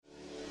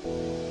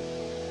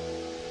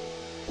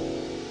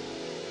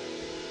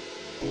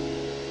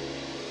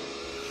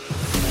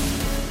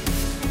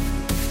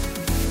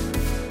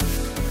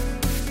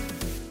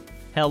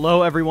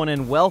Hello, everyone,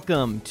 and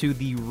welcome to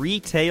the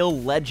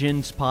Retail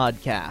Legends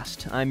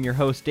Podcast. I'm your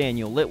host,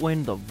 Daniel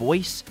Litwin, the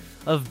voice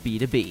of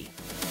B2B.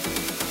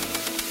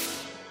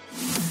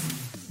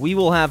 We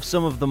will have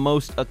some of the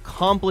most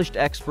accomplished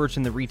experts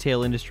in the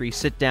retail industry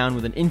sit down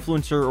with an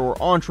influencer or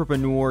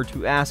entrepreneur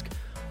to ask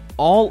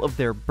all of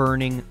their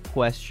burning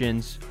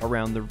questions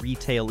around the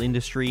retail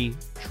industry,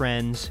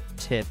 trends,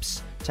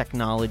 tips,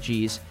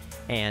 technologies,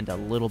 and a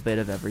little bit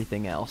of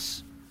everything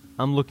else.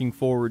 I'm looking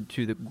forward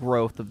to the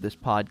growth of this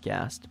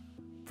podcast.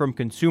 From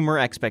consumer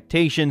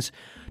expectations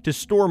to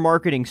store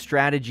marketing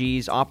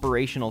strategies,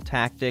 operational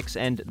tactics,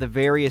 and the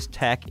various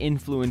tech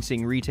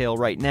influencing retail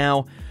right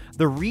now,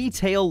 the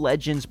Retail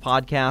Legends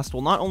podcast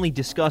will not only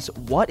discuss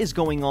what is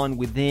going on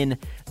within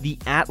the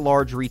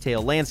at-large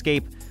retail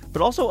landscape,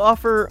 but also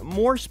offer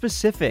more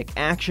specific,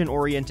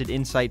 action-oriented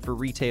insight for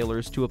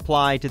retailers to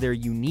apply to their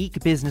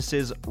unique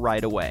businesses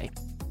right away.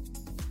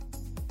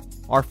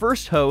 Our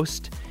first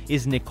host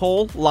is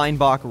Nicole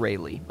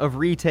Leinbach-Rayleigh of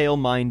Retail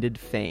Minded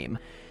fame,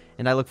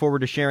 and I look forward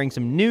to sharing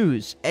some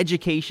news,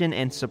 education,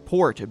 and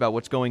support about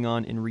what's going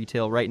on in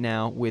retail right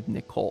now with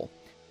Nicole.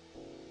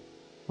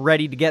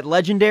 Ready to get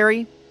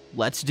legendary?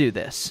 Let's do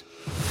this.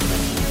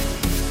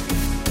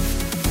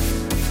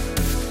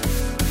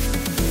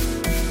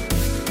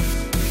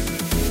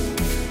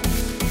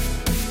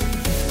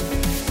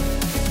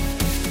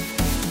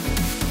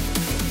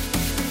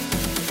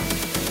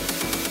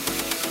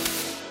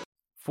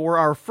 For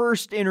our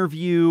first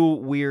interview,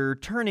 we're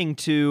turning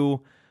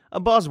to a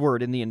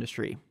buzzword in the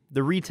industry,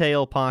 the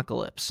retail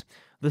apocalypse.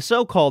 The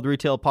so-called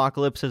retail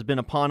apocalypse has been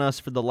upon us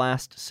for the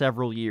last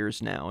several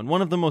years now, and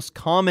one of the most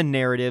common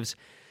narratives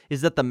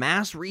is that the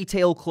mass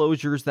retail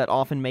closures that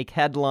often make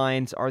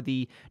headlines are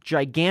the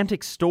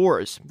gigantic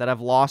stores that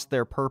have lost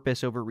their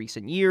purpose over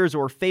recent years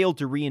or failed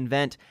to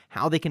reinvent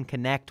how they can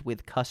connect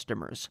with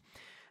customers.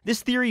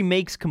 This theory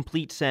makes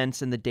complete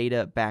sense, and the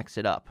data backs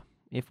it up.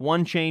 If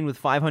one chain with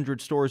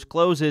 500 stores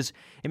closes,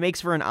 it makes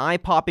for an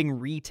eye-popping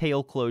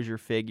retail closure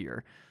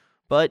figure.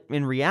 But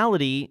in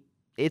reality,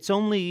 it's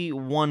only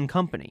one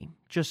company,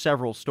 just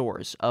several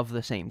stores of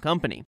the same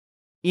company.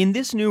 In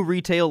this new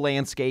retail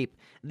landscape,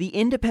 the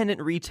independent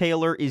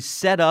retailer is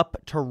set up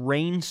to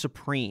reign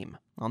supreme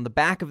on the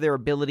back of their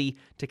ability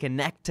to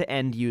connect to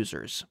end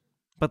users.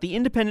 But the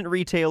independent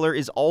retailer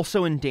is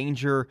also in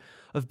danger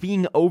of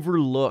being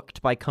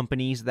overlooked by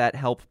companies that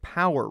help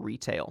power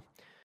retail.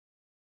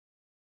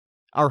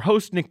 Our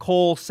host,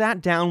 Nicole,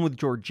 sat down with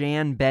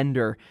Georgianne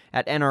Bender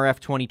at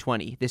NRF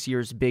 2020, this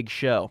year's big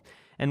show.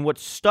 And what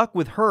stuck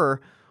with her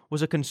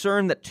was a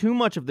concern that too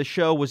much of the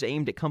show was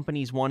aimed at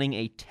companies wanting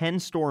a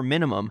 10-store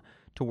minimum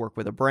to work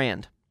with a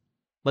brand.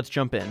 Let's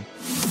jump in.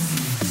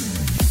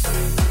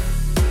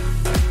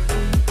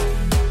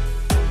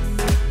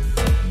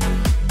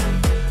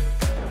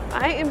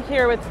 I am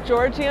here with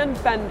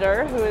Georgianne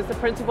Bender, who is the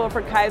principal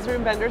for Kaiser &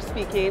 Bender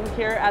Speaking,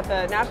 here at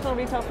the National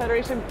Retail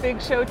Federation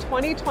Big Show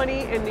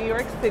 2020 in New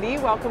York City.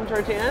 Welcome,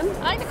 Georgianne.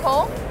 Hi,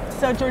 Nicole.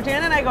 So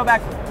Georgianne and I go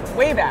back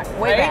way back.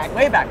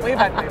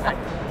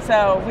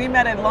 So we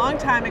met a long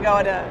time ago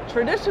at a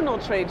traditional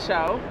trade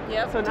show.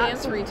 Yep, so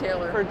dance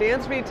retailer. For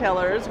dance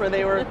retailers, where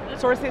they were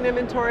sourcing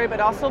inventory, but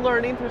also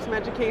learning through some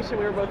education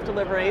we were both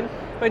delivering.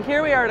 But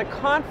here we are at a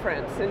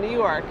conference in New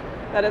York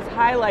that is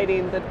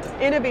highlighting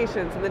the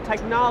innovations and the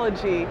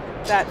technology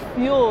that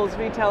fuels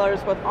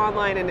retailers both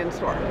online and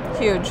in-store.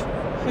 Huge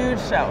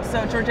show.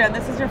 So Georgianne,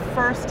 this is your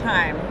first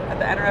time at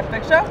the NRF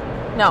Big Show?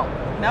 No.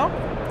 No?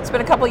 It's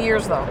been a couple of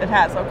years, though. It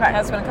has, okay. It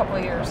has been a couple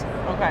of years.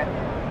 Okay.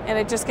 And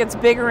it just gets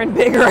bigger and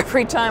bigger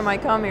every time I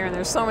come here, and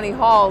there's so many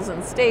halls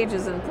and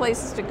stages and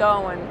places to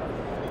go,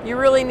 and you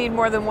really need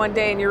more than one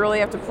day, and you really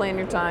have to plan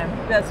your time.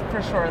 That's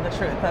for sure the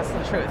truth. That's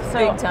the truth.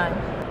 So, big time.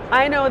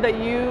 I know that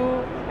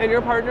you and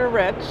your partner,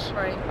 Rich,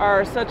 right,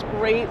 are such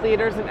great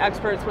leaders and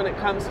experts when it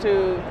comes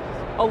to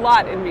a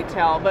lot in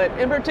retail, but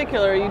in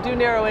particular, you do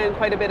narrow in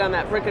quite a bit on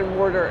that brick and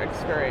mortar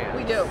experience.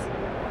 We do.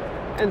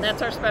 And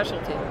that's our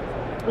specialty.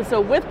 So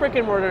with brick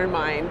and mortar in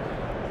mind,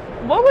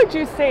 what would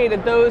you say to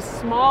those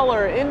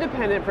smaller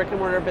independent brick and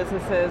mortar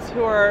businesses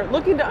who are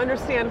looking to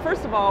understand,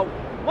 first of all,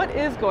 what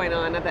is going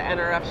on at the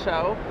NRF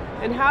show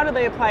and how do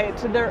they apply it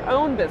to their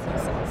own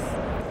businesses?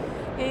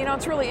 Yeah, you know,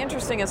 it's really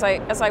interesting as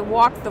I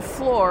walk the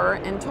floor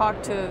and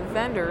talk to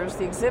vendors,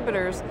 the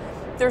exhibitors,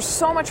 there's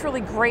so much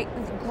really great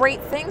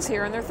things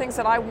here, and they're things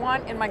that I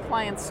want in my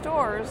clients'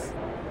 stores.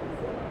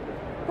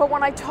 But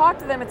when I talk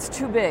to them, it's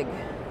too big.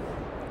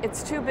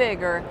 It's too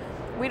big, or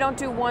we don't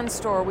do one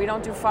store, we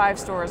don't do 5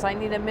 stores. I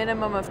need a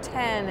minimum of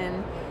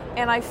 10,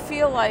 and I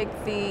feel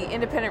like the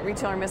independent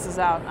retailer misses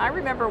out. I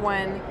remember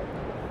when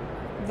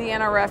the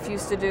NRF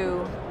used to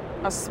do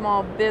a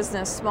small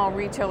business, small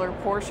retailer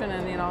portion,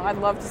 and you know, I'd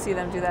love to see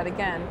them do that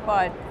again.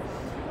 But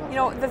you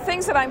know, the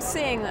things that I'm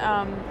seeing,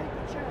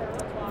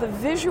 the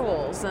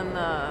visuals and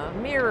the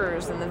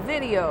mirrors and the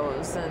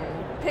videos and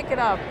pick it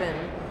up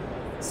and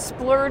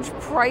splurge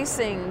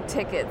pricing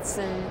tickets,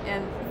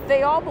 and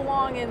they all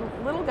belong in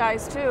Little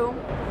Guys too.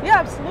 Yeah,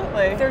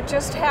 absolutely. There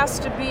just has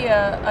to be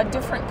a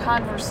different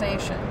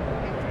conversation.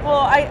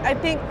 Well, I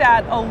think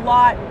that a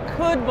lot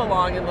could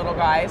belong in Little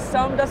Guys.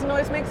 Some doesn't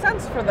always make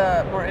sense for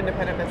the more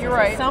independent businesses. You're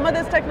right. Some of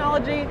this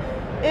technology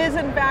is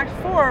in fact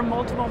for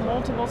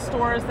multiple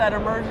stores that are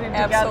merging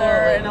together,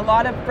 Absolutely. and a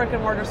lot of brick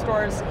and mortar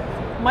stores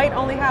might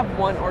only have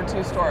 1 or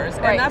 2 stores.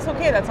 Right. And that's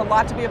okay. That's a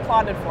lot to be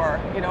applauded for.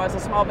 As a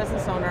small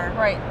business owner,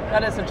 Right.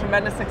 that is a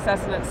tremendous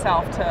success in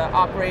itself to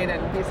operate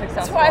and be successful.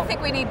 That's why I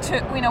think we need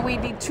we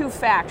need 2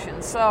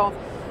 factions. So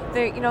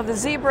the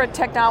Zebra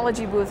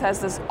technology booth has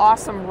this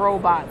awesome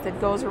robot that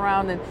goes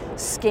around and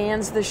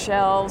scans the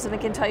shelves, and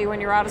it can tell you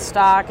when you're out of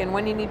stock and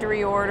when you need to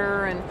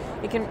reorder,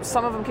 and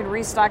some of them can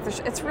restock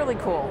it's really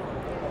cool.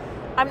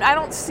 I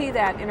don't see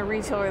that in a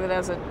retailer that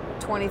has a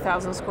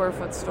 20,000 square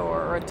foot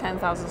store or a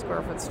 10,000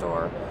 square foot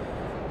store.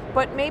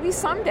 But maybe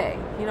someday,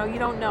 you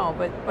don't know.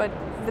 But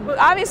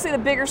obviously the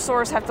bigger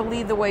stores have to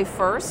lead the way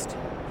first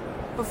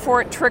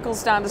before it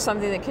trickles down to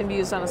something that can be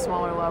used on a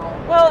smaller level.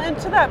 Well, and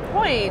to that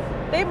point,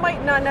 they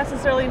might not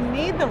necessarily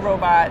need the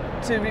robot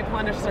to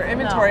replenish their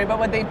inventory, but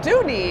what they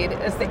do need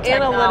is the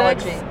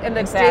technology. analytics and the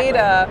Exactly.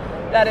 data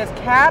that is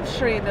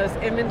capturing those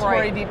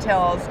inventory Right.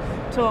 details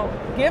to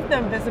give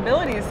them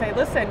visibility and say,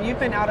 listen, you've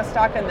been out of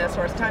stock on this,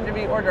 or it's time to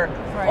reorder.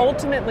 Right.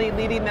 Ultimately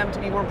leading them to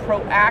be more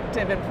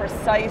proactive and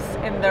precise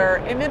in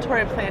their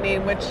inventory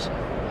planning, which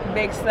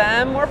makes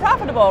them more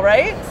profitable,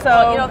 right? So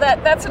Well,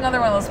 that's another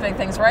one of those big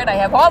things, right? I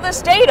have all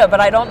this data, but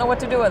I don't know what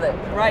to do with it.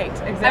 right,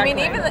 exactly.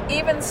 I mean,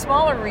 even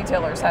smaller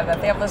retailers have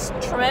that. They have this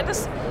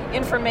tremendous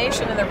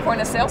information in their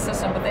point of sale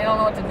system, but they don't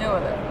know what to do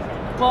with it.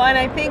 Well, and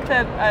I think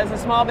that as a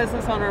small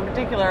business owner in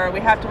particular, we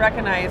have to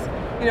recognize,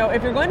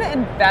 if you're going to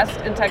invest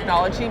in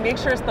technology, make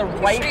sure it's the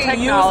right sure you use it.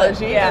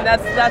 technology. Yeah. And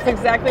that's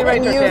exactly And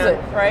right, use Georgianne.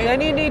 it, right?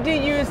 Then you need to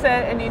use it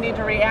and you need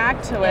to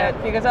react to Yeah.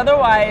 it, because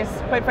otherwise,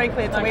 quite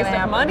frankly, it's a Not waste gonna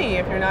of happen. money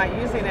if you're not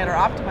using it or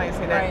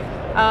optimizing it.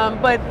 Right.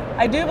 But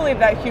I do believe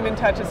that human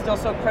touch is still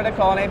so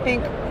critical, and I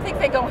think I think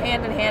they go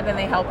hand in hand and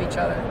they help each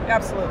other.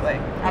 absolutely.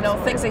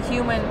 Things a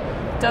human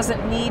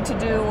doesn't need to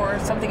do or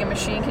something a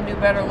machine can do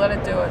better, let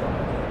it do it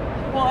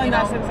Well, and you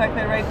that's know,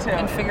 exactly right too.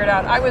 and figure it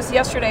out.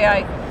 Yesterday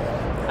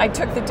I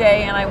took the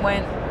day and I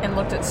went and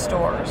looked at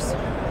stores.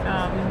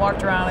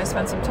 Walked around, I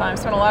spent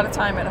a lot of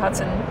time at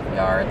Hudson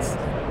Yards.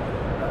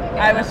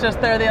 I was just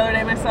there the other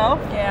day myself.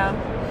 Yeah.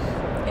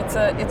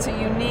 It's a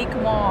unique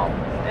mall.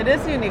 It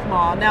is a unique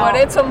mall. Now, But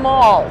it's a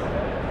mall.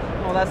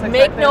 well, that's exactly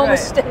Make no right.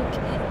 mistake,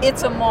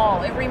 it's a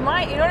mall. You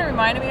know what it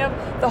reminded me of?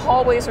 The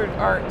hallways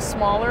are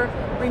smaller.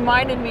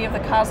 Reminded me of the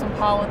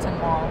Cosmopolitan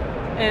Mall.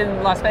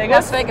 In Las Vegas?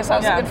 Las Vegas, I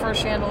was Yeah. looking for a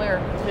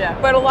chandelier. Yeah.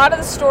 But a lot of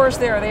the stores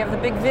there, they have the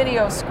big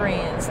video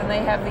screens and they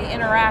have the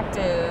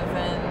interactive,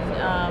 and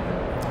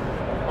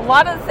a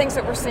lot of the things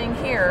that we're seeing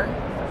here,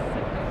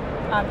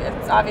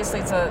 obviously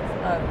it's a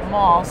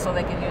mall, so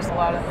they can use a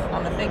lot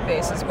on the big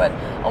bases, but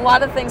a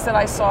lot of things that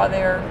I saw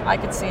there, I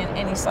could see in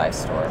any size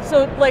store.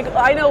 So,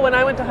 I know when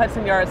I went to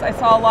Hudson Yards, I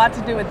saw a lot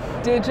to do with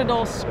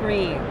digital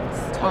screens.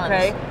 Tons.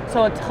 Okay?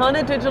 So, a ton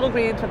of digital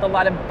screens with a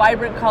lot of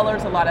vibrant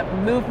colors, a lot of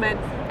movement.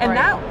 And Right.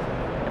 that,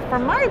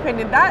 from my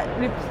opinion, that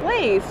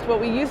replaced what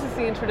we used to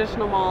see in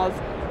traditional malls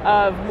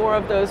of more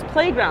of those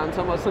playgrounds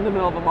almost in the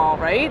middle of a mall,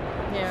 right?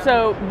 Yeah.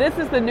 So this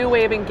is the new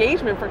way of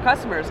engagement for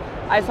customers.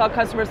 I saw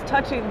customers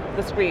touching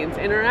the screens,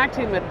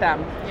 interacting with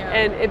them, Yeah.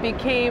 and it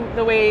became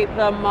the way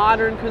the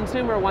modern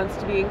consumer wants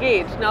to be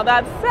engaged. Now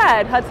that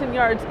said, Hudson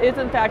Yards is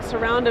in fact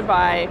surrounded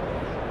by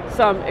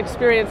some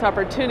experience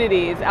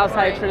opportunities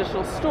outside Right.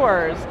 traditional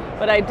stores,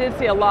 but I did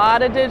see a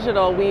lot of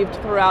digital weaved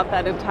throughout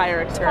that entire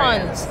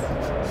experience.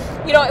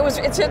 Tons.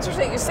 It's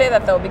interesting you say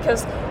that though,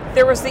 because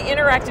there was the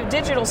interactive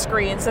digital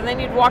screens, and then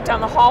you'd walk down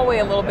the hallway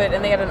a little bit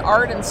and they had an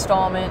art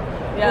installment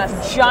Yes.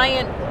 with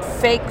giant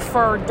fake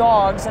fur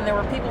dogs, and there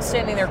were people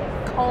standing there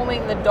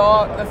combing the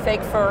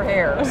fake fur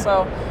hair.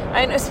 So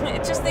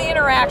it's just the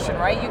interaction,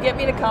 right? You get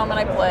me to come and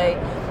I play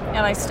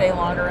and I stay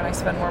longer and I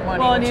spend more money,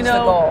 Well, and which is the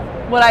goal.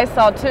 what I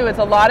saw too is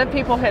a lot of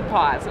people hit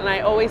pause, and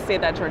I always say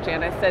that,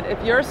 Georgianne. I said,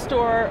 if your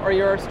store or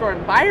your store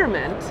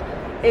environment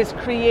is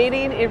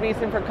creating a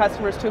reason for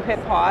customers to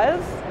hit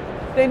pause,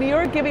 then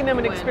you're giving them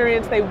an Win.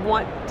 experience they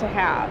want to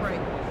have. Right.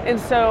 And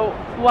so,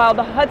 while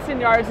the Hudson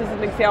Yards is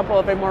an example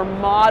of a more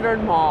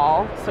modern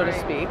mall, so to Right.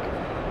 speak,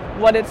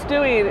 what it's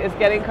doing is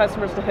getting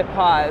customers to hit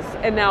pause.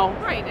 And now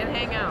Right, and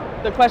hang out.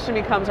 the question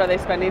becomes, are they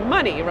spending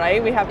money,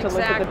 right? We have to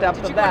look at the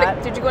depth of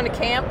that. Did you go into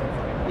camp?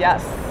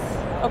 Yes.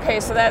 Okay,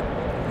 so that,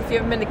 if you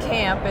haven't been to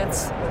camp,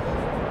 it's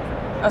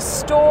a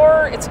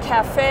store, it's a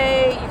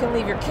cafe, you can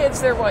leave your kids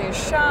there while you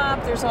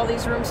shop, there's all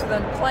these rooms for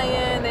them to play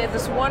in. They had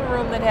this one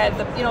room that had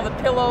the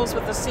pillows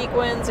with the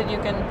sequins, and you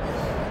can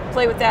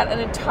play with that. An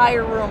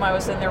entire room I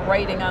was in there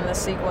writing on the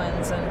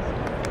sequins, and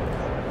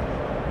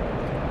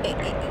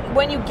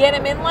when you get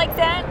them in like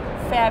that,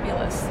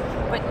 fabulous.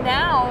 But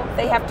now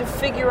they have to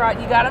figure out,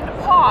 you got them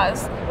to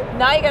pause,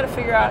 now you got to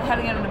figure out how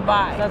to get them to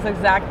buy. That's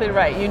exactly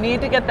right. You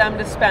need to get them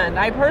to spend.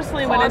 I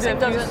personally went Pausing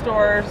into a few doesn't-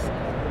 stores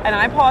and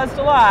I paused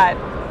a lot,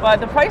 but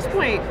the price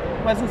point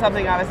wasn't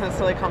something I was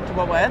necessarily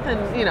comfortable with,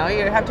 and you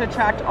have to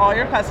attract all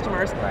your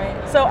customers. Right.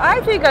 So I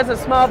think as a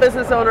small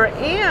business owner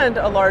and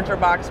a larger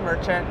box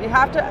merchant, you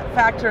have to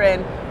factor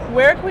in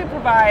where can we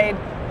provide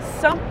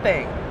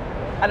something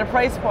at a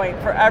price point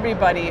for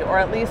everybody, or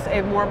at least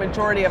a more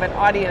majority of an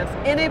audience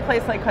in a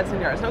place like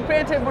Hudson Yards. Now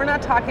granted, we're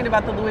not talking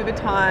about the Louis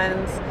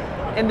Vuittons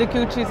and the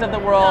Gucci's of the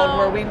world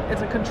where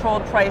it's a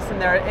controlled price in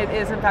there. It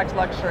is in fact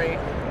luxury.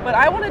 But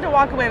I wanted to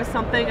walk away with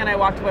something, and I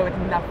walked away with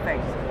nothing.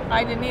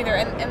 I didn't either,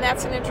 and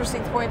that's an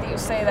interesting point that you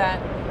say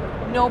that.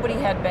 Nobody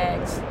had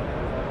bags.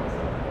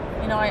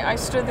 You know, I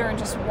stood there and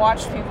just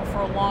watched people for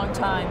a long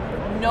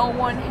time. No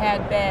one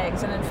had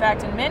bags, and in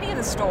fact, in many of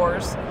the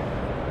stores,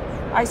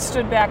 I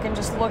stood back and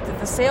just looked at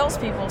the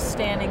salespeople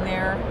standing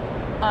there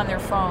on their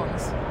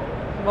phones.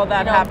 Well,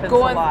 that happens a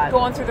lot.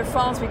 Going through their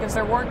phones because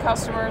there weren't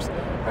customers,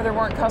 or there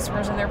weren't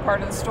customers in their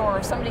part of the store.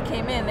 If somebody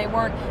came in,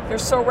 they're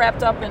so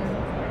wrapped up in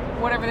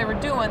whatever they were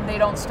doing, they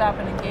don't stop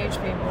and engage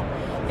people.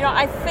 You know,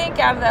 I think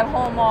out of that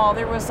whole mall,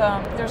 there's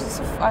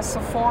a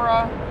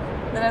Sephora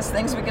that has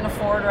things we can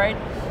afford, right?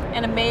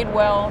 And a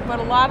Madewell, but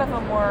a lot of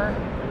them were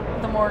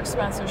the more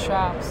expensive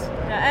shops.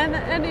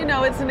 Yeah, and you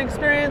know, it's an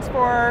experience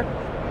for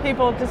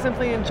people to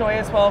simply enjoy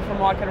as well from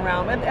walking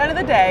around. But at the end of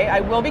the day,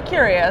 I will be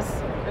curious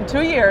in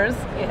 2 years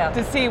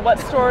to see what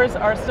stores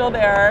are still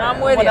there,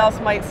 I'm with what you. else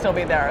might still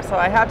be there. So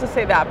I have to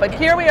say that. But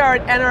here we are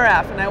at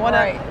NRF, and I want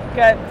to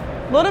get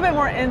a little bit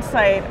more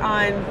insight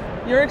on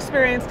your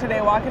experience today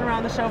walking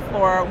around the show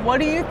floor. What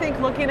do you think,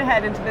 looking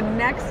ahead into the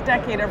next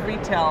decade of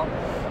retail,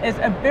 is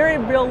a very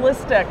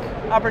realistic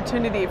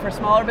opportunity for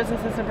smaller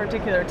businesses in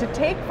particular to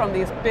take from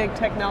these big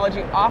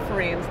technology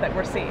offerings that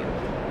we're seeing?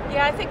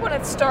 Yeah, I think when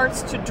it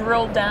starts to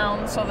drill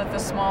down so that the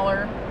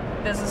smaller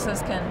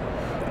businesses can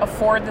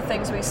afford the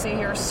things we see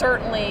here,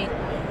 certainly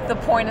the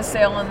point of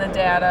sale and the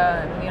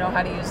data, and you know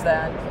how to use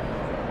that.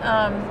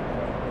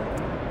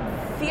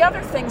 The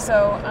other things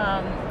though,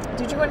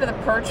 did you go into the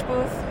Perch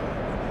booth?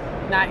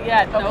 Not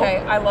yet. Okay,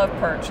 nope. I love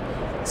Perch.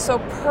 So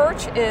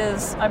Perch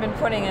is, I've been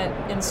putting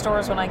it in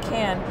stores when I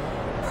can.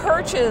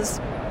 Perch is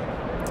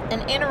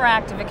an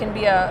interactive, it can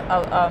be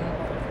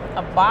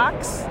a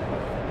box,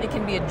 it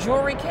can be a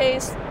jewelry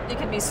case, it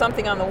can be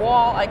something on the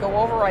wall. I go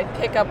over, I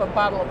pick up a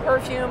bottle of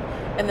perfume,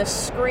 and the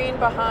screen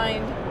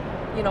behind,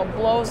 you know,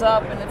 blows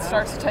up and it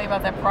starts to tell you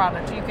about that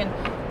product. You can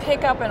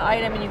pick up an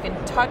item and you can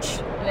touch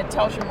and it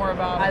tells you more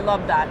about it. I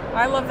love that.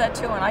 I love that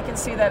too, and I can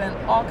see that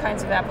in all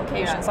kinds of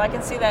applications. Yeah. I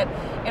can see that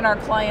in our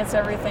clients,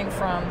 everything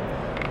from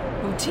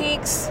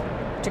boutiques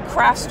to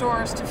craft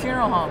stores to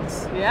funeral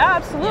homes. Yeah,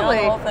 absolutely. You know,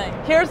 the whole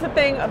thing. Here's the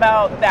thing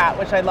about that,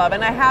 which I love,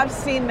 and I have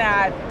seen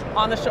that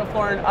on the show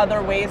floor in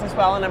other ways as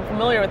well, and I'm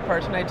familiar with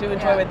Perch, and I do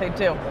enjoy what they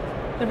do.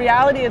 The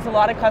reality is a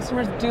lot of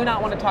customers do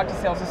not want to talk to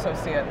sales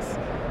associates.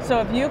 So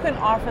if you can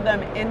offer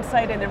them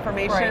insight and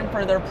information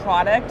for their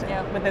product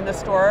within the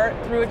store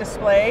through a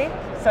display,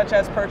 such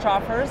as Perch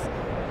offers,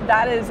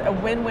 that is a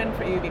win-win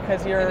for you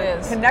because you're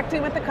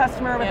connecting with the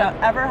customer without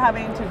ever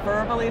having to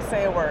verbally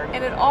say a word.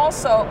 And it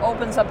also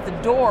opens up the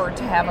door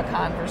to have a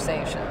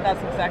conversation.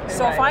 That's exactly right.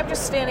 So if I'm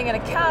just standing at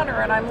a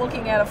counter and I'm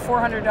looking at a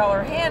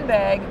 $400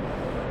 handbag,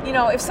 you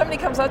know, if somebody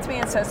comes up to me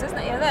and says, isn't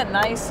that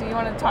nice? You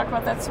want to talk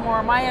about that some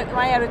more? My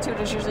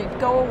attitude is usually,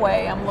 go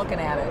away, I'm looking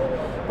at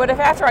it. But if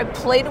after I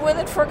played with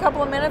it for a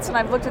couple of minutes and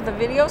I've looked at the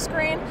video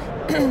screen,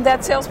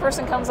 that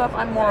salesperson comes up,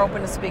 I'm more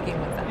open to speaking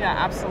with them. Yeah,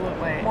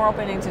 absolutely. More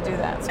opening to do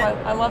that. So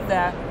I love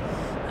that.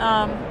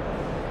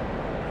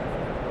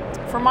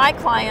 For my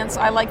clients,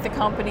 I like the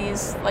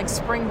companies like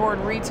Springboard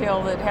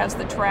Retail that has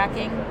the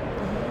tracking,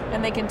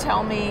 and they can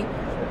tell me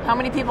how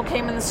many people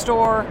came in the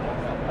store,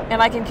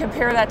 and I can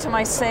compare that to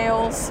my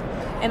sales.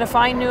 And if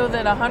I knew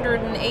that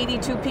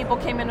 182 people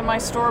came into my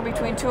store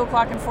between 2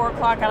 o'clock and 4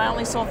 o'clock and I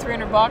only sold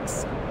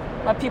 $300,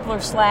 my people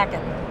are slacking.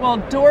 Well,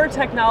 Door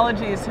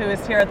Technologies, who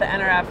is here at the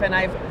NRF, and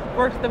I've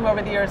worked with them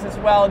over the years as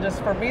well,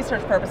 just for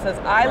research purposes,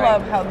 I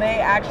love how they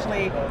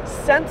actually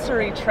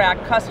sensory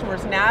track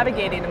customers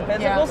navigating in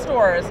physical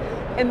stores,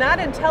 and that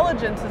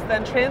intelligence is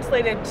then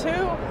translated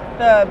to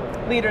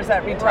the leaders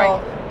at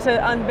retail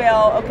to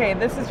unveil, okay,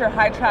 this is your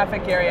high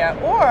traffic area,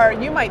 or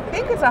you might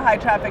think it's a high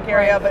traffic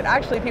area, but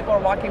actually people are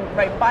walking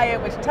right by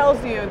it, which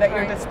tells you that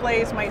your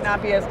displays might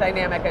not be as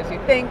dynamic as you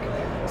think.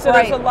 So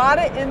there's a lot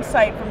of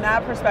insight from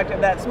that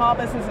perspective that small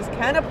businesses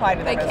can apply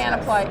to their business. They can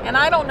apply, and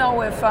I don't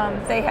know if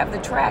they have the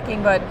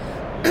tracking, but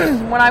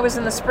when I was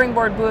in the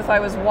Springboard booth, I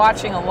was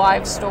watching a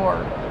live store,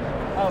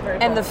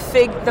 and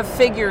the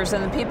figures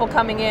and the people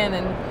coming in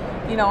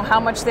and you know how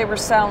much they were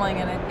selling,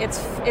 and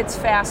it's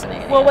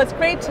fascinating. Well, what's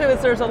great too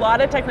is there's a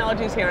lot of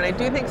technologies here, and I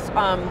do think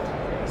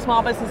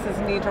small businesses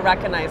need to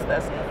recognize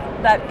this,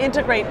 that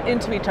integrate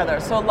into each other.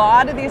 So a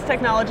lot of these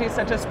technologies,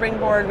 such as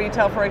Springboard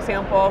Retail, for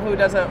example, who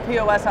does a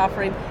POS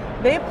offering,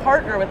 they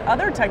partner with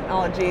other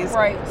technologies.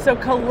 So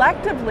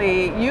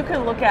collectively, you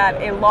can look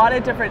at a lot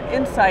of different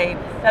insight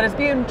that is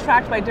being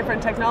tracked by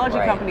different technology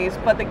companies,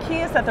 but the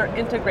key is that they're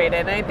integrated,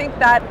 and I think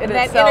that in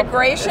itself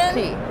integration is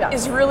key.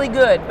 Is really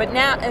good. But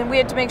now, and we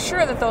have to make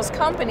sure that those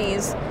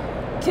companies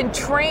can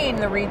train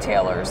the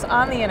retailers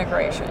on the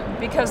integration,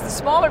 because the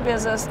smaller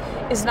business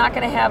is not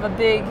going to have a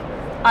big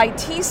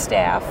IT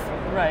staff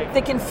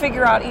that can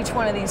figure out each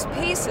one of these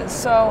pieces.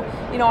 So,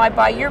 you know, I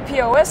buy your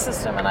POS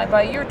system, and I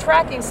buy your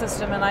tracking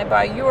system, and I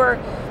buy your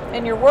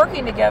and you're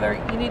working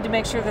together, you need to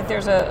make sure that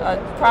there's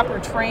a proper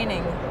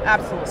training.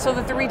 Absolutely. So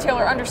that the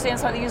retailer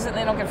understands how to use it and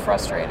they don't get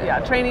frustrated. Yeah,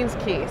 training's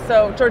key.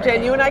 So,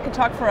 Georgianne, you and I could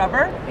talk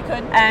forever. We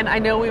could. And I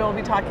know we will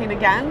be talking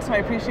again, so I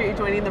appreciate you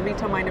joining the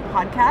Retail Minded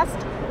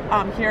podcast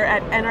here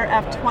at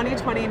NRF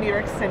 2020 New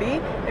York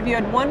City. If you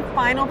had one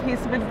final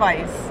piece of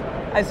advice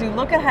as you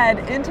look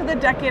ahead into the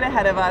decade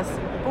ahead of us,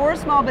 for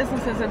small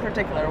businesses in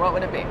particular, what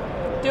would it be?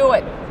 Do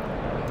it.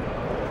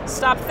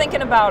 Stop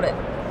thinking about it.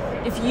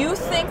 If you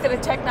think that a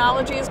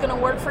technology is going to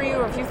work for you,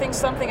 or if you think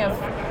something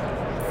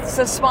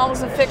as small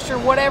as a fixture,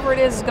 whatever it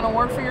is going to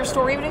work for your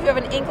store, even if you have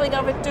an inkling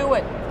of it, do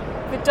it.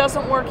 If it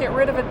doesn't work, get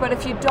rid of it. But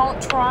if you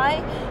don't try,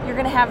 you're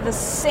going to have the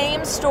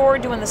same store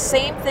doing the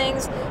same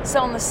things,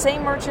 selling the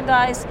same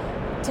merchandise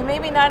to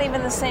maybe not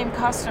even the same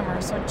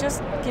customer. So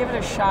just give it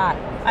a shot.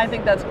 I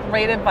think that's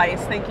great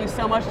advice. Thank you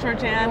so much,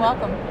 Georgianne. You're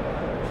welcome.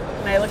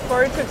 And I look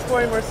forward to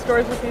exploring more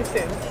stores with you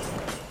soon.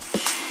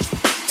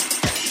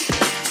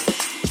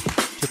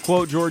 To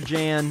quote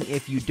Georgianne,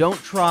 if you don't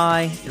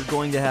try, you're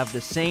going to have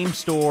the same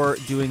store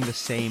doing the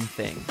same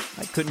thing.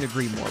 I couldn't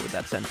agree more with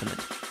that sentiment.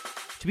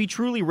 To be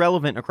truly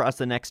relevant across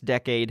the next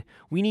decade,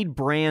 we need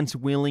brands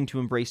willing to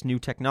embrace new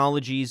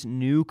technologies,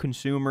 new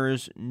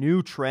consumers,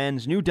 new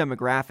trends, new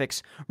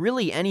demographics,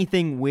 really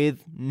anything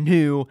with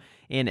new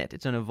in it.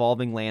 It's an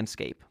evolving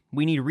landscape.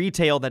 We need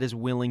retail that is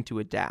willing to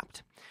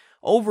adapt.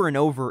 Over and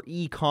over,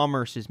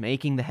 e-commerce is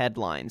making the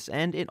headlines,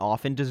 and it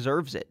often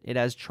deserves it. It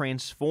has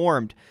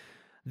transformed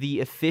the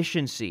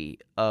efficiency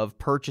of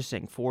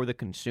purchasing for the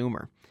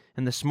consumer.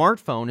 And the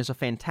smartphone is a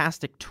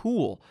fantastic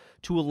tool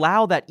to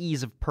allow that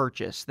ease of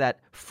purchase, that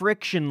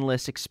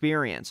frictionless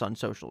experience on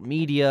social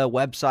media,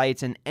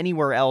 websites, and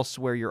anywhere else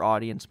where your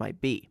audience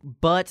might be.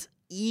 But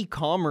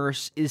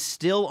e-commerce is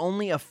still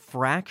only a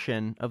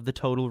fraction of the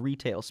total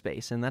retail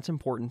space, and that's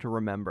important to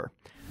remember.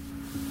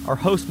 Our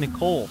host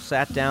Nicole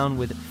sat down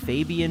with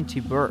Fabian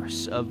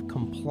Tiburce of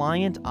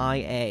Compliant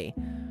IA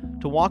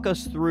to walk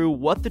us through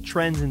what the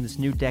trends in this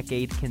new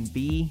decade can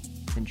be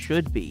and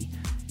should be,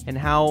 and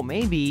how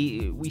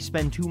maybe we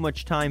spend too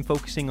much time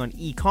focusing on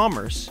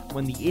e-commerce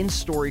when the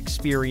in-store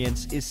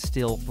experience is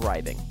still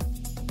thriving.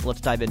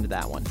 Let's dive into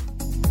that one.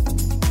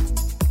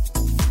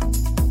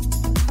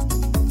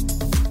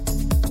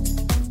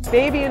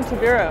 Fabian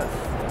Tiburce.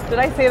 Did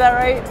I say that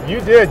right?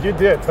 You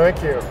did.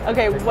 Thank you.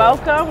 Okay,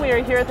 welcome. We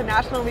are here at the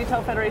National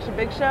Retail Federation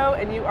Big Show,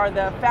 and you are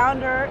the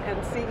founder and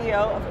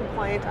CEO of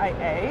Compliant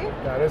IA.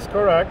 That is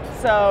correct.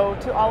 So,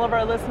 to all of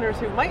our listeners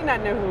who might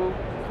not know who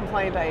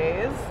Compliant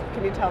IA is,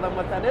 can you tell them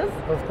what that is?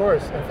 Of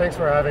course, and thanks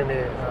for having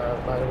me,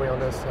 by the way, on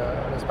this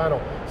panel.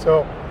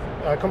 So,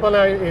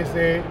 Compliant IA is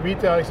a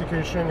retail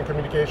execution and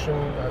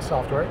communication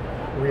software.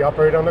 We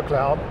operate on the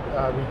cloud.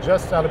 We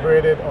just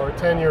celebrated our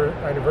 10-year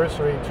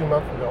anniversary 2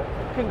 months ago.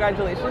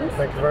 Congratulations.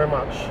 Thank you very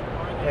much.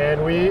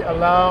 And we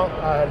allow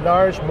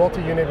large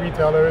multi-unit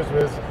retailers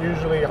with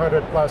usually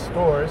 100 plus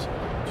stores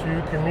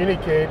to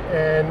communicate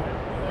and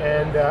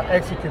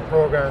execute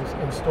programs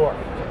in store.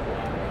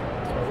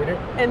 That's what we do.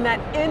 And that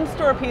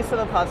in-store piece of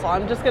the puzzle,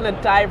 I'm just going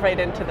to dive right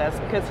into this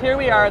because here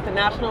we are at the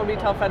National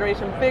Retail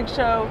Federation Big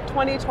Show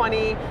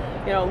 2020,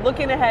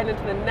 looking ahead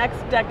into the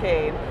next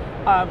decade.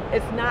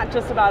 It's not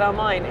just about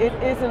online, it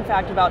is in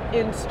fact about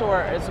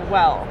in-store as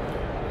well.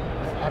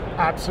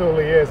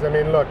 Absolutely is. I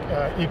mean, look,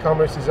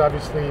 e-commerce is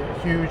obviously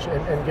huge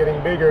and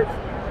getting bigger,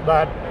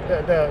 but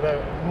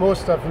the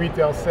most of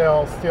retail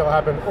sales still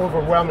happen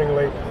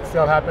overwhelmingly,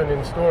 still happen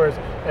in stores.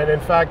 And in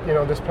fact,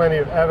 there's plenty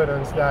of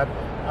evidence that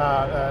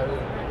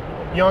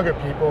younger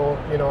people,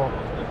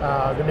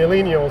 the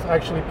millennials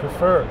actually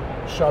prefer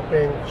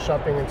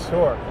shopping in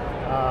store.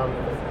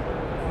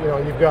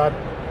 You've got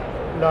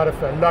a lot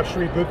of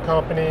luxury good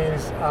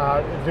companies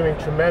doing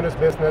tremendous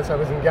business. I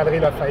was in Galerie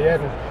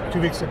Lafayette 2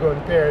 weeks ago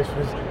in Paris. It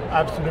was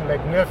absolutely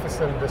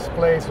magnificent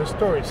displays. The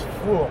store is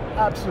full,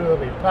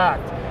 absolutely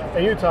packed.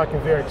 And you're talking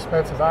very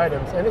expensive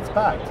items, and it's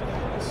packed.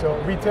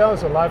 So retail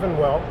is alive and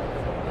well,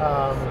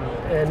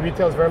 and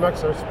retail is very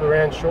much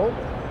experiential.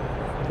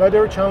 But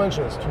there are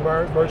challenges to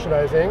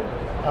merchandising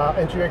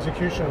and to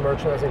execution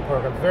merchandising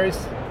programs.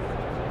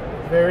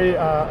 Very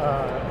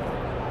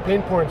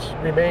pain points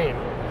remain.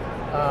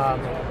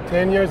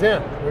 10 years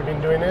in, we've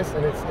been doing this,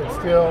 and it's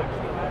still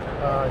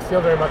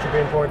very much a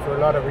pain point for a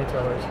lot of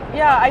retailers.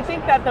 Yeah, I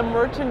think that the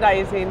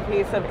merchandising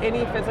piece of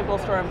any physical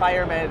store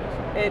environment,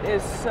 it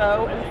is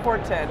so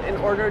important in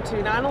order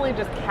to not only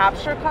just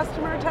capture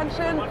customer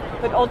attention,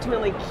 but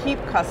ultimately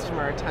keep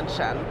customer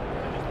attention.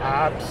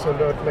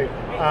 Absolutely.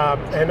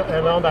 And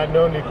on that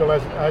note, Nicola,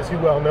 as you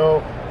well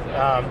know,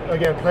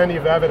 again, plenty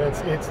of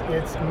evidence,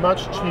 it's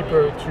much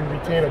cheaper to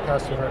retain a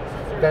customer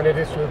than it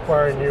is to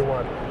acquire a new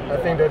one. I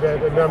think that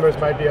the numbers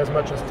might be as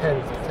much as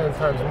 10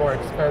 times more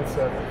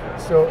expensive.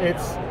 So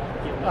it's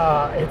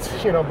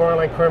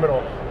borderline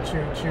criminal to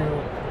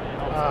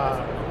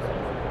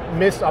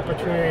miss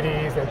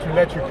opportunities and to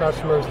let your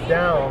customers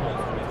down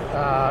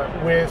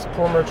with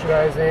poor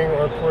merchandising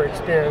or poor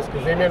experience,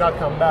 because they may not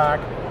come back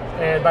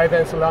and by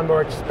then it's a lot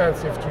more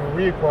expensive to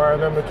reacquire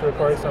them or to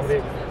acquire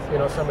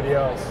somebody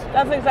else.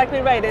 That's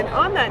exactly right. And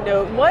on that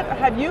note, what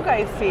have you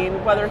guys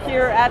seen, whether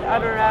here at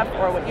NRF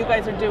or what you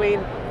guys are doing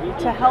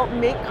to help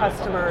make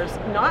customers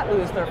not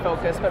lose their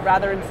focus, but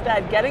rather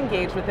instead get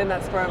engaged within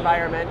that store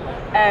environment?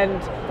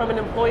 And from an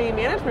employee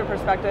management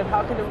perspective,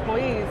 how can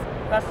employees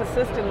best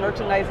assist in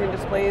merchandising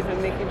displays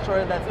and making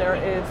sure that there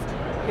is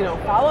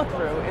follow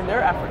through in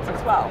their efforts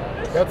as well?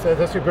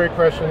 That's a great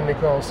question,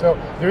 Nicole. So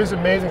there is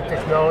amazing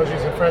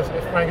technologies and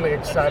frankly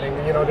exciting.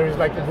 There's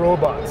like the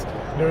robots.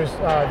 There's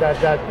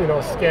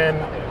that scan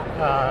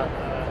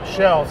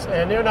shelves,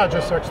 and they're not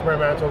just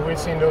experimental. We've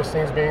seen those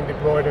things being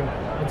deployed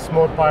in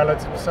small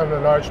pilots for some of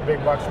the large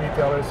big box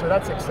retailers. So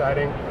that's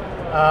exciting.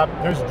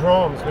 There's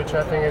drones, which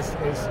I think is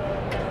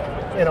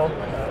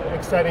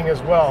exciting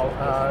as well.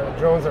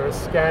 Drones are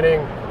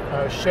scanning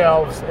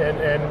shelves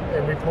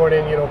and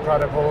reporting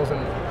product holes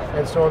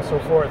and so on and so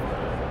forth.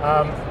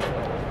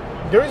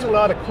 There is a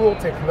lot of cool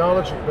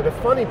technology, but the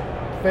funny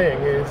thing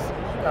is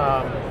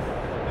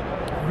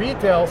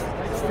retail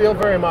still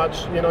very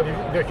much,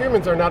 the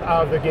humans are not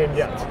out of the game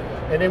yet,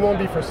 and they won't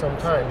be for some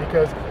time,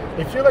 because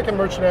if you look at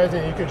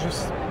merchandising, you could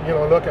just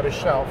look at a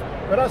shelf,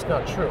 but that's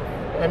not true.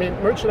 I mean,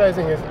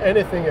 merchandising is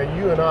anything that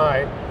you and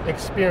I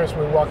experience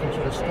when we walk into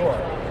the store.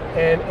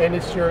 And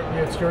it's your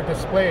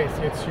displays,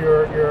 it's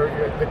your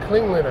the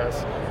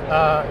cleanliness,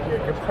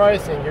 your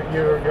pricing,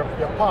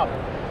 your pop.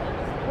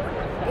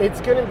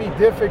 It's going to be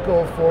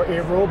difficult for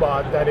a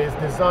robot that is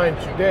designed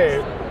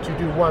today to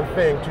do one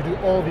thing, to do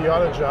all the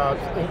other jobs,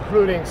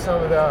 including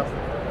some of the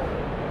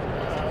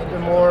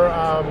more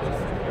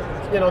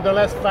the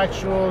less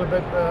factual,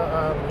 but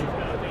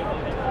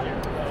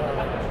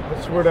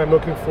what's the word I'm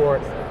looking for?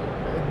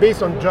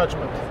 Based on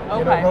judgment.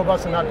 Okay.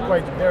 Robots are not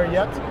quite there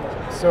yet.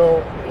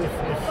 So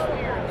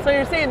so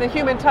you're saying the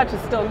human touch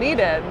is still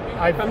needed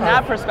from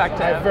that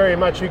perspective? Very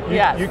much.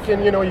 Yes. You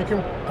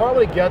can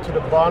probably get to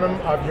the bottom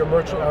of your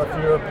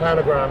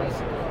planograms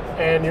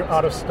and your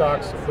out of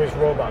stocks with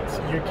robots.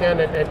 You can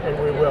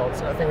and we will.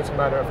 So I think it's a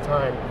matter of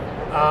time.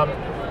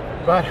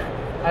 But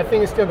I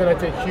think it's still going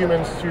to take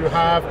humans to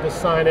have the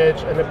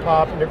signage and the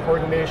pop and the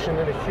coordination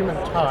and the human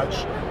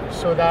touch,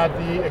 so that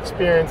the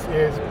experience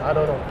is,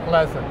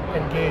 pleasant,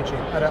 engaging,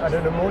 at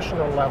an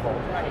emotional level.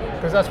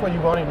 Because that's what you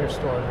want in your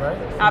stores, right?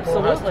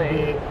 Absolutely. People have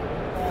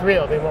to be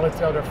thrilled. They want to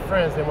tell their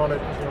friends. They want to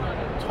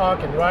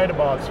talk and write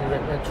about you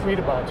and tweet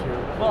about you.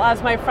 Well,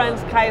 as my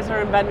friends Kaiser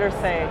and Bender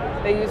say,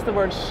 they use the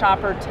word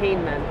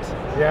shoppertainment.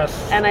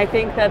 Yes. And I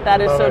think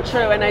that is so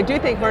true. And I do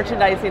think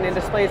merchandising and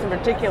displays in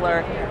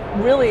particular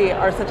really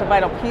are such a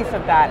vital piece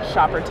of that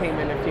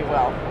shoppertainment, if you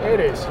will. It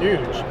is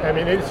huge. I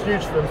mean, it's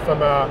huge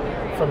from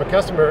a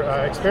customer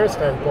experience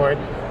standpoint.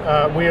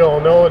 We all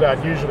know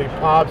that usually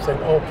pops and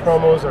all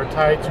promos are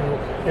tied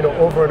to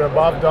over and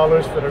above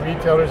dollars for the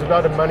retailers. A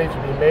lot of money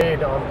to be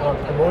made on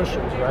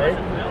promotions, right?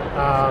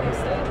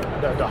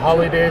 The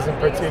holidays in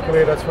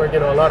particular, that's where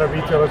a lot of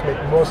retailers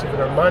make most of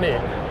their money.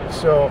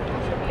 So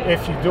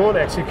if you don't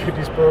execute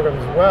these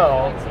programs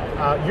well,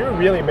 you're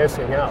really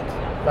missing out.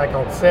 Like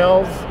on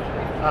sales,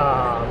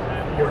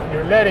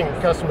 you're letting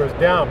customers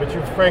down, but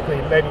you're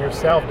frankly letting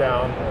yourself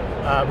down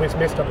with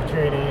missed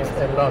opportunities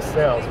and lost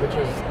sales, which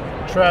is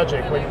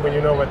tragic when you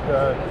know what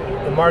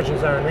the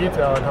margins are in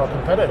retail and how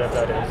competitive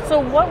that is. So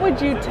what would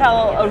you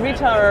tell a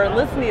retailer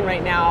listening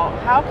right now?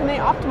 How can they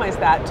optimize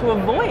that to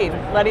avoid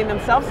letting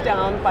themselves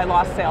down by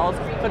lost sales,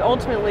 but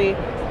ultimately,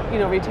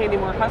 retaining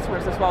more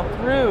customers as well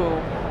through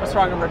a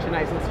stronger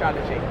merchandising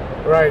strategy?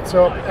 Right.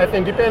 So I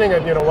think depending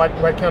on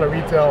what kind of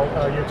retail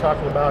you're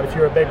talking about, if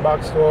you're a big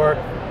box store,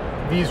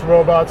 these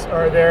robots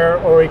are there,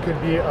 or it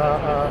could be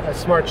a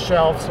smart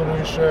shelf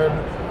solution.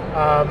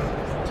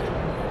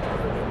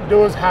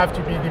 Those have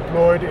to be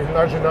deployed in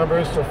larger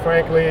numbers. So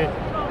frankly,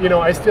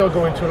 I still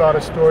go into a lot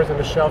of stores and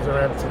the shelves are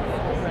empty.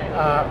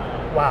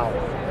 Wow.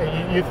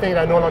 You think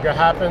that no longer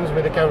happens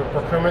with the kind of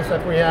procurements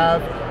that we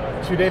have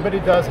today, but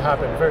it does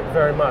happen very,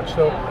 very much.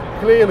 So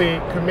clearly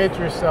commit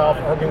yourself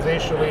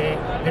organizationally,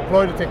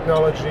 deploy the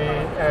technology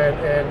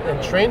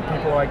and train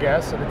people, I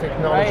guess, so the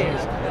technology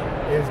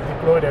is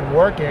deployed and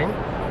working.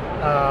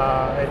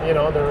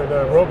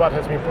 The robot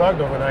has been plugged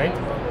overnight,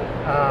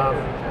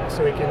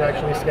 so it can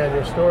actually scan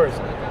your stores.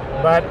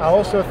 But I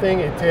also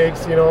think it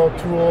takes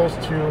tools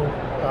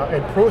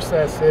and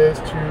processes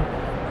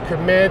to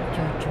commit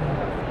to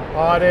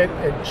audit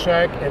and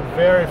check and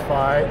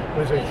verify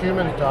with a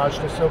human touch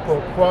the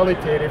so-called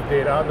qualitative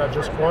data, not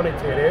just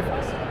quantitative,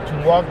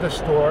 to walk the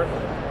store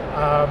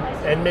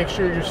and make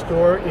sure your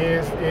store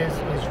is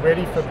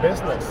ready for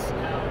business.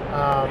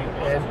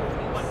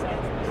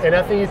 And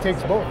I think it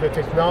takes both the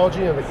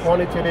technology and the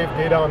quantitative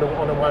data on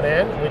the one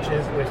end, which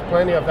is there's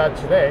plenty of that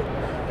today,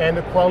 and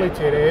the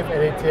qualitative,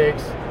 and it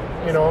takes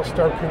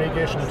store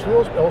communication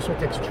tools. It also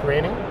takes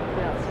training.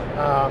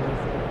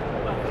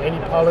 Any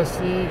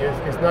policy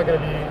is not going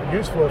to be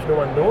useful if no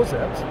one knows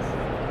it.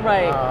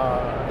 Right.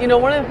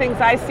 One of the things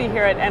I see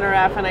here at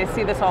NRF, and I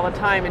see this all the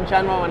time in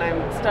general when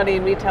I'm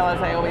studying retail,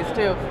 as I always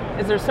do,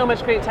 is there's so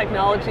much great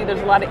technology.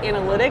 There's a lot of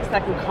analytics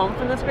that can come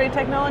from this great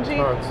technology,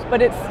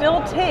 but it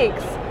still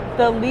takes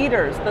the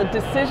leaders, the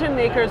decision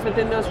makers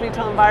within those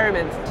retail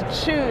environments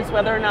to choose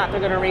whether or not they're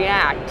going to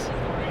react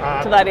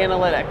to that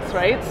analytics,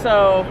 right?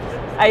 So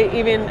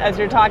even as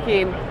you're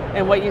talking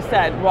and what you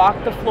said,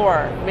 walk the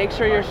floor, make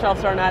sure your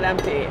shelves are not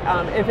empty.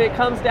 If it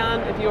comes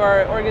down, if you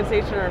are an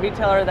organization or a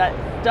retailer that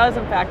does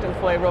in fact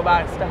employ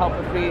robots to help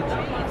with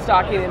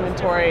restocking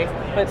inventory,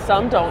 but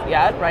some don't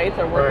yet, right?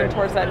 They're working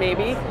towards that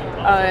maybe.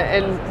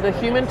 And the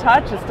human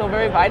touch is still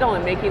very vital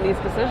in making these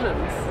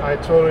decisions. I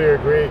totally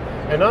agree.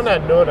 And on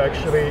that note,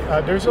 actually,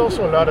 there's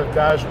also a lot of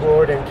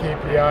dashboard and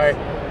KPI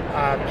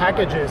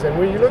packages. And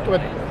when you look at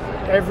what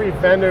every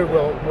vendor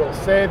will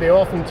say, they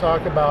often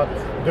talk about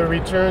the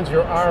returns,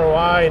 your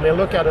ROI, and they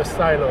look at a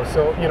silo.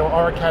 So,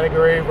 our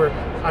category where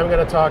I'm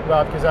going to talk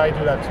about, because I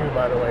do that too,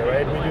 by the way,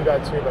 right? We do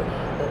that too, but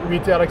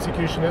retail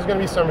execution, there's going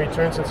to be some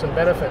returns and some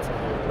benefits.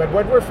 But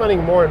what we're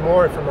finding more and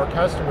more from our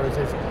customers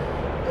is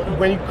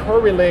when you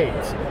correlate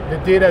the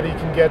data that you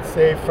can get,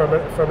 say, from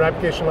an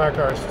application like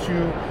ours to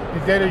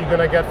the data you're going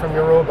to get from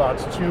your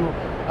robots, to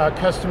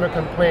customer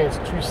complaints,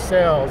 to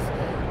sales,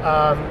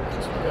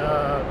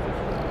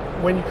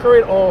 when you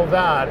correlate all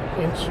that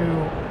into,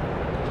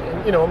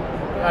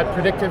 at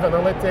predictive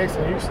analytics,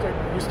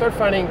 and you start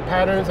finding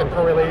patterns and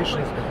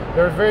correlations that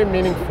are very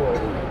meaningful.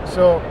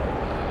 So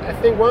I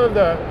think one of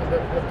the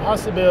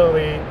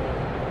possibility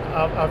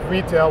of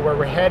retail where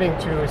we're heading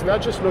to is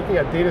not just looking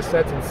at data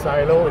sets in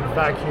silo and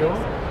vacuum,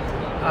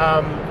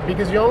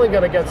 because you're only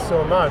going to get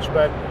so much,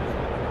 but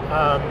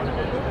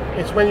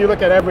it's when you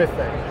look at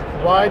everything.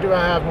 Why do I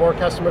have more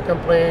customer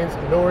complaints,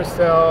 lower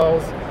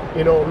sales,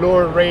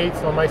 lower rates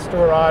on my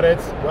store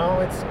audits?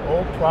 Well, it's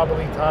all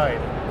probably tied.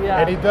 Yeah.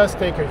 And it does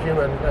take a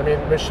human. I mean,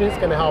 machines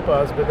can help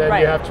us, but then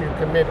you have to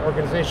commit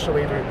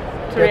organizationally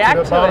to get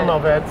to the bottom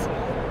of it,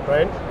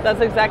 right? That's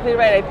exactly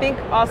right. I think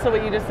also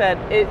what you just said,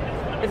 it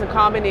is a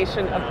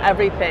combination of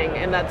everything,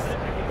 and that's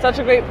such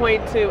a great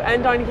point to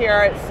end on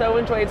here. It's so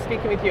enjoyed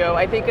speaking with you.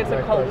 I think it's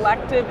a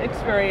collective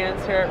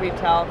experience here at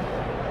retail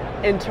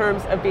in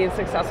terms of being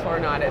successful or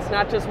not. It's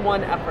not just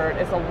one effort,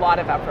 it's a lot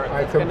of effort.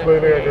 I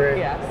completely agree.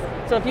 Yes.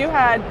 So if you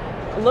had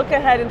look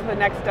ahead into the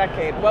next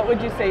decade, what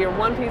would you say your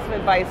one piece of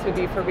advice would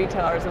be for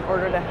retailers in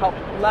order to help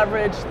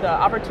leverage the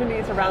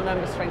opportunities around them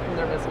to strengthen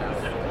their business?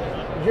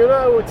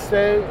 I would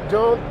say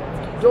don't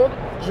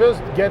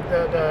just get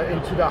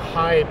into the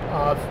hype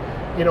of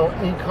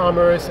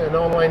e-commerce and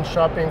online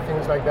shopping,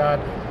 things like that.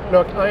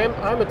 Look,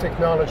 I'm a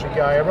technology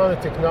guy. I run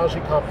a technology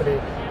company.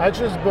 I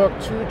just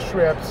booked 2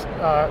 trips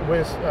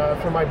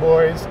for my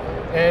boys.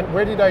 And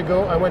where did I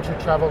go? I went to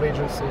a travel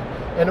agency.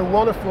 And a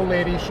wonderful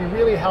lady, she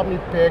really helped me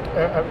pick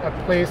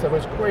a place that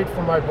was great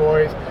for my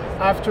boys.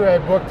 After I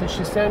booked it,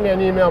 she sent me an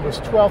email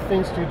with 12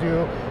 things to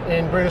do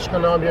in British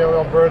Columbia and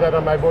Alberta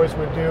that my boys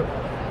would do.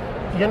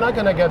 You're not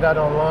going to get that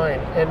online.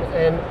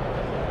 And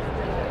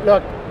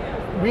look,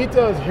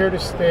 retail is here to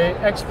stay,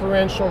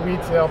 experiential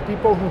retail,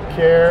 people who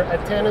care,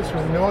 attendants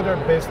who know their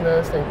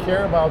business and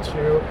care about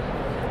you.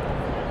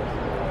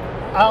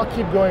 I'll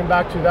keep going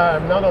back to that.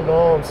 I'm not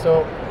alone.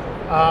 So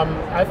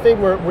I think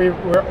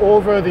we're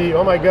over the,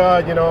 oh my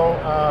God,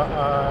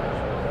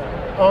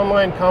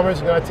 online commerce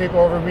is going to take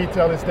over,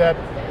 retail is dead.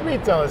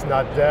 Retail is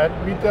not dead.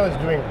 Retail is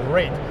doing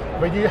great.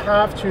 But you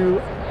have to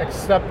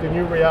accept the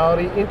new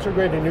reality,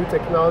 integrate the new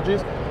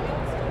technologies.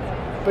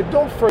 But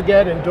don't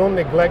forget and don't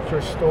neglect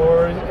your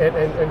stores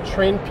and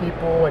train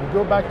people and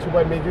go back to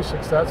what made you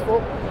successful.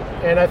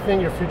 And I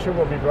think your future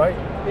will be bright.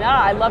 Yeah,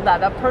 I love that.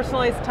 That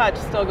personalized touch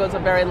still goes a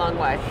very long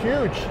way.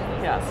 Huge.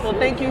 Yes. Well,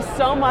 thank you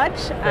so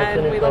much.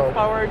 And we look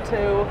forward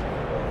to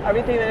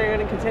everything that you're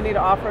going to continue to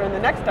offer in the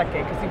next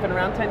decade, because you've been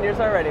around 10 years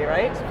already,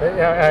 right?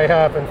 Yeah, I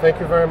have. And thank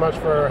you very much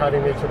for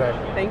having me today.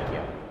 Thank you.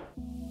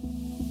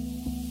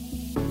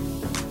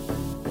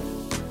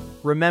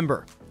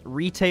 Remember,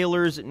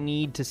 retailers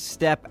need to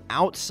step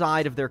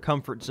outside of their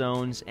comfort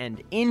zones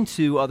and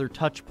into other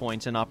touch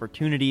points and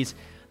opportunities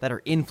that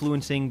are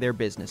influencing their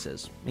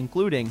businesses,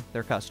 including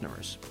their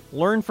customers.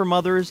 Learn from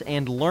others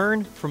and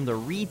learn from the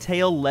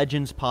Retail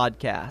Legends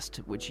podcast,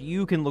 which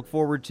you can look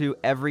forward to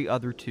every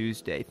other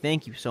Tuesday.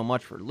 Thank you so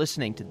much for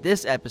listening to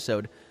this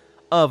episode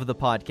of the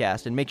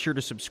podcast, and make sure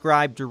to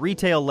subscribe to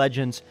Retail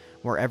Legends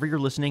wherever you're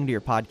listening to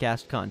your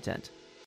podcast content.